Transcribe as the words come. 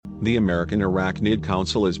The American Arachnid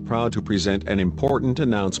Council is proud to present an important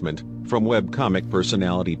announcement from webcomic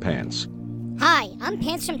personality Pants. Hi, I'm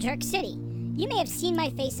Pants from Jerk City. You may have seen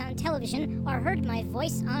my face on television or heard my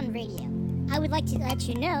voice on radio. I would like to let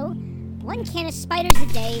you know, 1 can of spiders a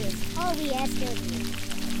day is all we ask of you.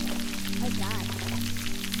 Oh God.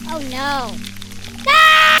 Oh no.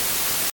 Ah!